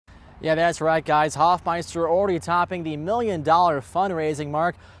Yeah, that's right, guys. Hofmeister already topping the $1 million fundraising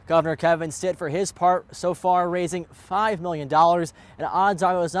mark. Governor Kevin Stitt, for his part, so far raising $5 million. And odds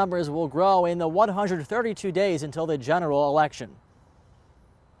are those numbers will grow in the 132 days until the general election.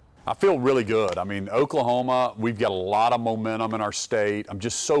 I feel really good. I mean, Oklahoma, we've got a lot of momentum in our state. I'm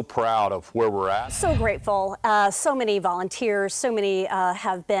just so proud of where we're at. So grateful. So many volunteers, so many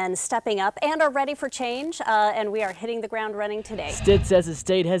have been stepping up and are ready for change, and we are hitting the ground running today. Stitt says the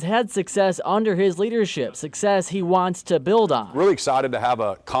state has had success under his leadership, success he wants to build on. Really excited to have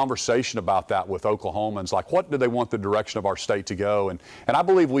a conversation about that with Oklahomans, like what do they want the direction of our state to go? And I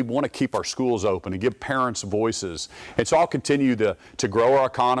believe we want to keep our schools open and give parents voices. And so I'll continue to grow our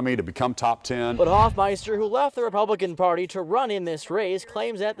economy, to become top 10. But Hofmeister, who left the Republican Party to run in this race,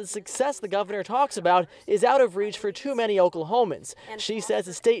 claims that the success the governor talks about is out of reach for too many Oklahomans. She says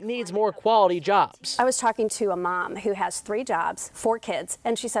the state needs more quality jobs. I was talking to a mom who has 3 jobs, 4 kids,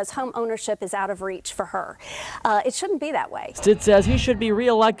 and she says home ownership is out of reach for her. It shouldn't be that way. Stitt says he should be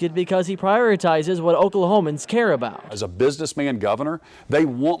reelected because he prioritizes what Oklahomans care about. As a businessman governor, they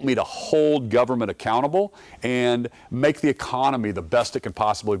want me to hold government accountable and make the economy the best it can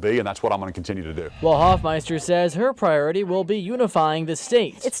possibly be, and that's what I'm going to continue to do. Well, Hofmeister says her priority will be unifying the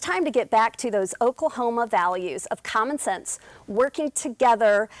state. It's time to get back to those Oklahoma values of common sense, working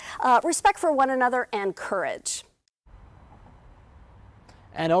together, respect for one another, and courage.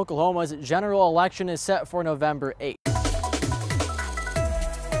 And Oklahoma's general election is set for November 8th.